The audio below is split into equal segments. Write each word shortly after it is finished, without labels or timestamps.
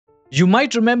You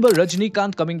might remember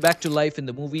Rajnikant coming back to life in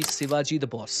the movie Shivaji the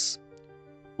Boss.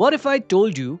 What if I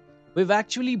told you we've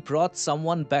actually brought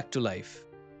someone back to life?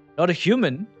 Not a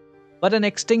human, but an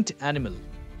extinct animal.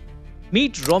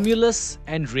 Meet Romulus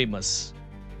and Remus,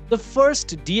 the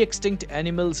first de-extinct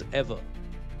animals ever.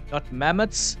 Not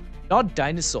mammoths, not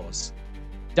dinosaurs.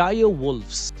 Dire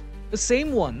wolves, the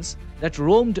same ones that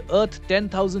roamed Earth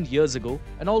 10,000 years ago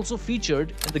and also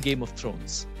featured in the Game of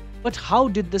Thrones. But how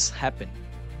did this happen?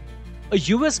 A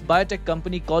US biotech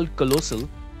company called Colossal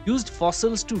used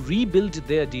fossils to rebuild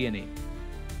their DNA.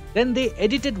 Then they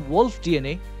edited wolf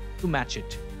DNA to match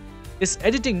it. This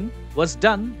editing was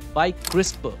done by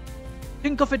CRISPR.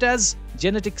 Think of it as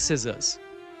genetic scissors.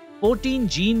 14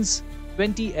 genes,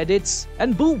 20 edits,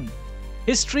 and boom!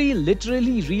 History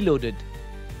literally reloaded.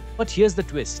 But here's the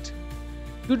twist.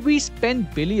 Should we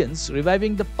spend billions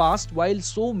reviving the past while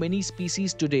so many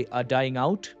species today are dying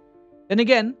out? Then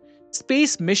again,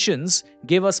 space missions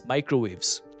gave us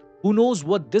microwaves. Who knows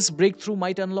what this breakthrough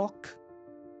might unlock?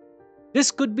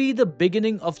 This could be the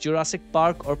beginning of Jurassic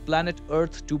Park or Planet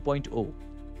Earth 2.0.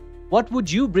 What would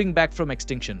you bring back from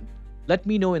extinction? Let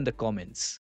me know in the comments.